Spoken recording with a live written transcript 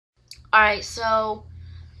Alright, so,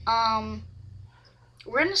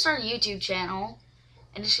 we're gonna start a YouTube channel,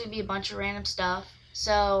 and it's gonna be a bunch of random stuff.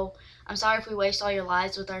 So, I'm sorry if we waste all your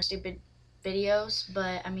lives with our stupid videos,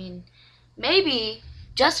 but, I mean, maybe,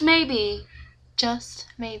 just maybe,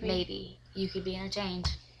 you could be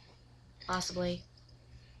entertained. Possibly.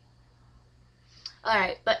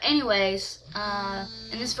 Alright, but anyways,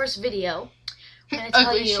 in this first video, we're gonna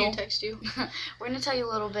tell you, text you. we're gonna tell you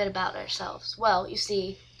a little bit about ourselves. Well, you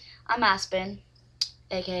see, I'm Aspen,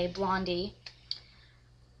 aka Blondie,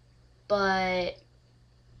 but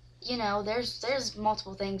you know, there's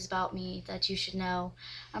multiple things about me that you should know.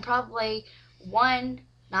 I'm probably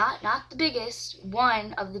not the biggest,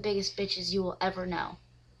 one of the biggest bitches you will ever know.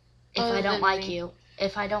 If I don't like you.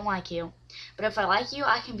 If I don't like you. But if I like you,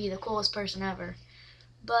 I can be the coolest person ever.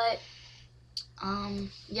 But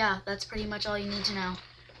yeah, that's pretty much all you need to know.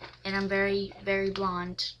 And I'm very, very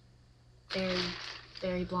blonde. Very,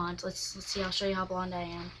 very blonde. Let's see, I'll show you how blonde I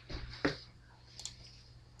am.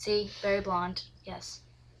 See? Very blonde. Yes.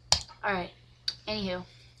 Alright. Anywho.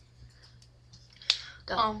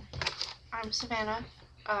 Go. I'm Savannah.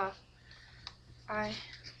 I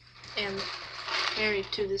am married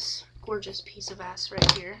to this gorgeous piece of ass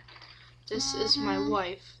right here. This is my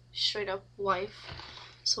wife. Straight up wife.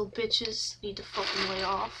 So bitches need to fucking lay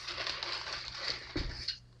off,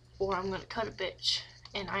 or I'm gonna cut a bitch.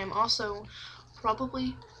 And I am also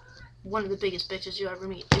probably one of the biggest bitches you ever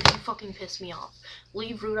meet. If you fucking piss me off,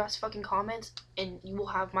 leave rude ass fucking comments, and you will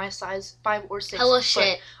have my size 5 or 6 hella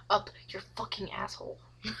shit up your fucking asshole.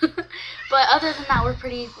 But other than that, we're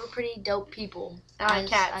pretty dope people.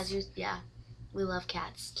 Cats. Yeah, we love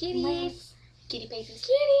cats. Kitties. Kitty babies.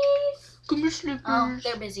 Kitties. Come here, Slippers. Oh,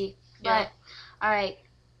 they're busy. Yeah. But alright,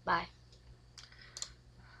 bye.